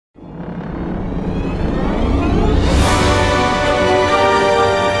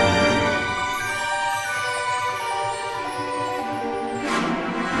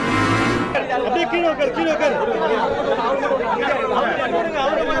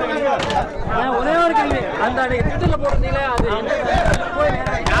ஒரே ஒரு கேள்வி அந்த அன்னைக்கு ட்விட்டர்ல போடுறீங்களே அது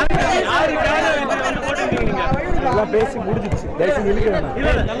எல்லாம் பேசி முடிஞ்சிச்சு. தயவு செஞ்சு இழுக்க வேணாம்.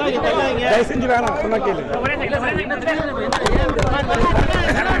 தயவு செஞ்சு வேணாம் சொன்னா கேளு.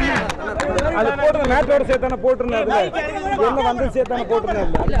 அது போட்டு மேட்டோட சேர்த்தானே போட்டுருந்தேன். அதுல என்ன வந்து சேர்த்தானே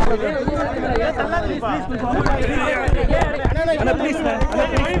போட்டுருந்தேன்.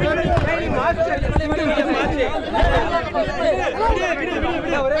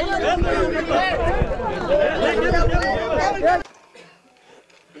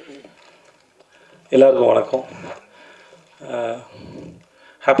 எல்லாருக்கும் வணக்கம்.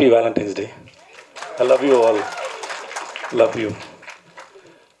 Happy Valentine's day. I love you all. Love you.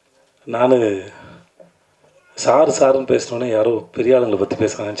 நான் சாருன்னு பேசினோன்னே யாரோ பெரிய ஆளுங்களை பற்றி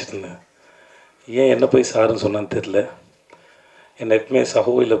பேச நினச்சிட்டு இருந்தேன். ஏன் என்ன போய் சாருன்னு சொன்னான்னு தெரில. என்னை எப்பவுமே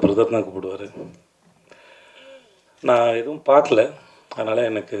சகோ இல்லை பிரதர் தான் கூப்பிடுவார். நான் எதுவும் பார்க்கல, அதனால்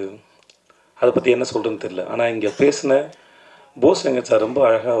எனக்கு அதை பற்றி என்ன சொல்கிறேன்னு தெரில. ஆனால் இங்கே பேசின போஸ் வெங்கட் சார் ரொம்ப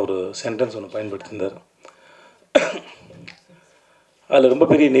அழகாக ஒரு சென்டென்ஸ் ஒன்று பயன்படுத்தியிருந்தார். அதில் ரொம்ப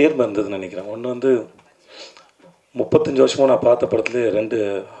பெரிய நேர்மை இருந்ததுன்னு நினைக்கிறேன். ஒன்று வந்து 35 வருஷமாக நான் பார்த்த படத்துலேயே 2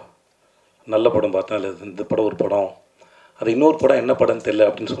 நல்ல படம் பார்த்தேன். இல்லை இந்த படம் ஒரு படம், அது இன்னொரு படம் என்ன படம்னு தெரியல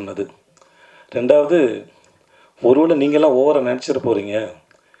அப்படின்னு சொன்னது. 2வது, ஒருவேளை நீங்கள்லாம் ஓவராக நினச்சிட போகிறீங்க,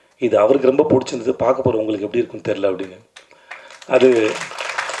 இது அவருக்கு ரொம்ப பிடிச்சிருந்தது, பார்க்க போகிற உங்களுக்கு எப்படி இருக்குன்னு தெரில அப்படின்னு. அது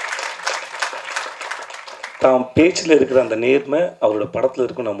தான் பேச்சில் இருக்கிற அந்த நேர்மை அவரோட படத்தில்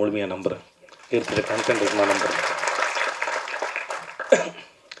இருக்கும் நான் முழுமையாக நம்புகிறேன். இருக்கிற கண்டென்ட் இருக்கு நான் நம்புகிறேன்.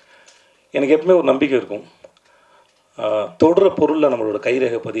 எனக்கு எப்பவுமே ஒரு நம்பிக்கை இருக்கும். தொடுற பொருளில் நம்மளோட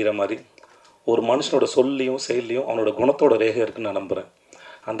கைரேகை பதிகிற மாதிரி ஒரு மனுஷனோட சொல்லையும் செயல்லையும் அவனோட குணத்தோட ரேகை இருக்குன்னு நான் நம்புகிறேன்.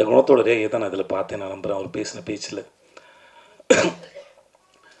 அந்த குணத்தோட ரேகையை தான் நான் இதில் பார்த்தேன், நான் நம்புகிறேன் அவர் பேசின பேச்சில்.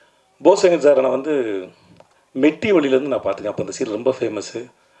 போஸ் வெங்கட் சார் நான் வந்து மெட்டி வழியிலேருந்து நான் பார்த்துக்கேன். அப்போ அந்த சீரியல் ரொம்ப ஃபேமஸ்ஸு.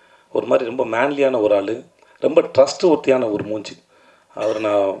 ஒரு மாதிரி ரொம்ப மேன்லியான ஒரு ஆள், ரொம்ப ட்ரஸ்ட் ஒர்த்தியான ஒரு மூஞ்சி. அவர்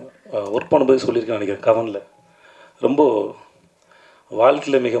நான் ஒர்க் பண்ணும்போது சொல்லியிருக்கேன் நினைக்கிறேன். கவனில் ரொம்ப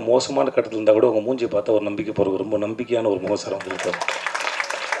வாழ்க்கையில் மிக மோசமான கட்டத்தில் இருந்தால் கூட உங்கள் மூஞ்சியை பார்த்தா ஒரு நம்பிக்கை போகிற ரொம்ப நம்பிக்கையான ஒரு முகசாரம் வந்துருக்கார்.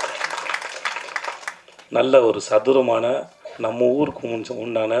 நல்ல ஒரு சதுரமான நம்ம ஊருக்கு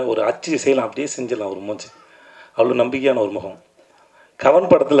உண்டான ஒரு அச்சு செய்யலாம், அப்படியே செஞ்சிடலாம் ஒரு மூஞ்சி. அவ்வளோ நம்பிக்கையான ஒரு முகம். கவன்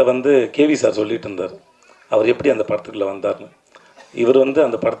படத்தில் வந்து கேவி சார் சொல்லிட்டு இருந்தார் அவர் எப்படி அந்த படத்துக்குள்ளே வந்தார்னு. இவர் வந்து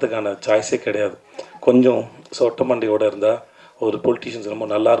அந்த படத்துக்கான சாய்ஸே கிடையாது. கொஞ்சம் சொட்ட மண்டையோடு இருந்தால் ஒரு பொலிட்டீஷியன்ஸ் ரொம்ப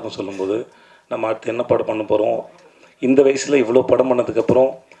நல்லாயிருக்கும் சொல்லும்போது, நம்ம அடுத்து என்ன படம் பண்ண போகிறோம், இந்த வயசில் இவ்வளோ படம்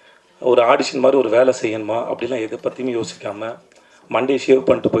பண்ணதுக்கப்புறம் ஒரு ஆடிஷன் மாதிரி ஒரு வேலை செய்யணுமா அப்படிலாம் எதை பற்றியுமே யோசிக்காமல் மண்டே ஷேவ்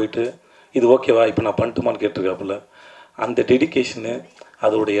பண்ணிட்டு போயிட்டு இது ஓகேவா இப்போ நான் பண்ணிட்டுமான்னு கேட்டிருக்காப்புல. அந்த டெடிக்கேஷனு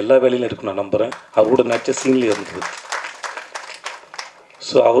அதோடைய எல்லா வேலையிலும் இருக்குன்னு நான் நம்புகிறேன். அவரோட நடிச்ச சீன்லேயே இருந்தது.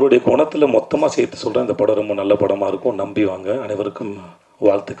 ஸோ அவருடைய குணத்தில் மொத்தமாக சேர்த்து சொல்கிறேன், இந்த படம் ரொம்ப நல்ல படமாக இருக்கும், நம்பி வாங்க. அனைவருக்கும்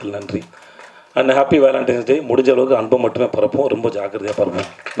வாழ்த்துக்கள். நன்றி. அண்ட் ஹாப்பி வேலண்டைன்ஸ் டே. முடிஞ்ச அளவுக்கு அன்பை மட்டுமே பரப்போம், ரொம்ப ஜாக்கிரதையாக பரப்போம்.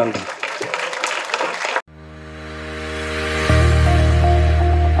 நன்றி.